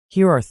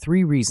Here are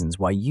 3 reasons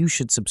why you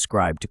should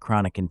subscribe to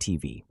Krannaken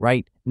TV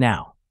right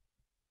now.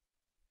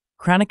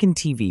 Krannaken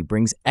TV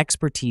brings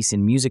expertise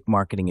in music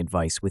marketing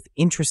advice with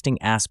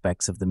interesting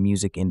aspects of the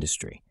music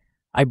industry.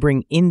 I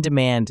bring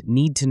in-demand,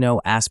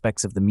 need-to-know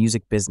aspects of the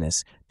music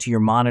business to your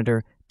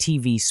monitor,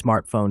 TV,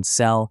 smartphone,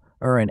 cell,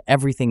 and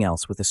everything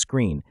else with a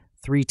screen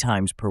 3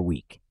 times per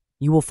week.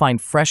 You will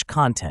find fresh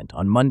content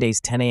on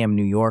Mondays 10 a.m.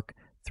 New York,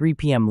 3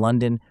 p.m.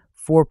 London,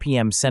 4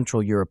 p.m.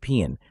 Central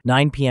European,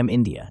 9 p.m.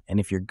 India, and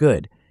if you're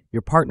good,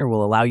 your partner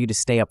will allow you to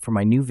stay up for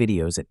my new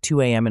videos at 2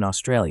 a.m. in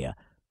Australia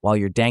while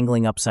you're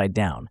dangling upside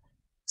down,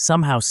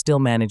 somehow still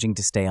managing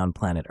to stay on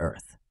planet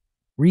Earth.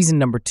 Reason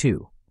number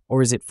 2,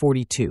 or is it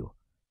 42?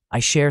 I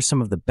share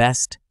some of the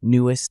best,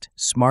 newest,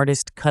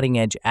 smartest,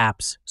 cutting-edge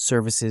apps,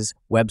 services,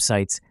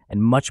 websites,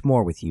 and much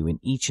more with you in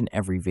each and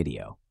every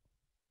video.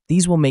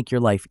 These will make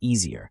your life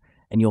easier,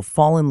 and you'll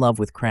fall in love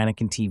with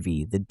Krannaken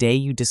TV the day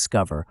you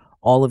discover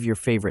all of your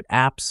favorite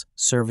apps,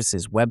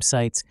 services,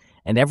 websites,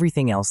 and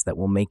everything else that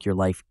will make your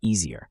life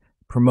easier,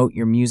 promote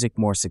your music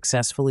more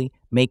successfully,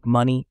 make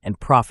money, and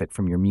profit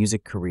from your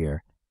music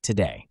career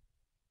today.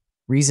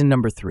 Reason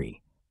number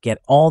 3, get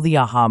all the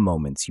aha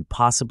moments you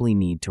possibly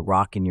need to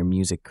rock in your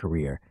music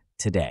career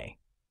today.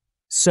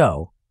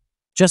 So,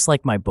 just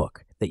like my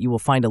book that you will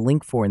find a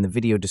link for in the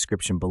video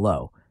description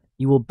below,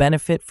 you will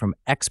benefit from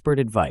expert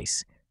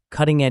advice,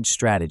 cutting-edge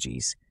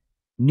strategies,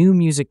 new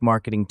music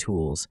marketing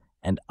tools,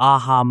 and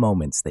aha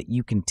moments that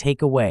you can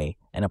take away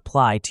and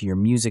apply to your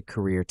music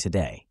career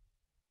today.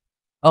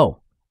 Oh,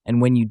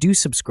 and when you do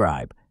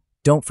subscribe,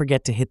 don't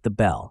forget to hit the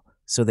bell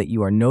so that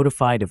you are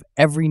notified of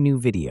every new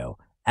video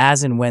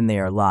as and when they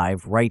are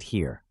live right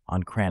here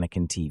on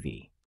Krannaken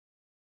TV.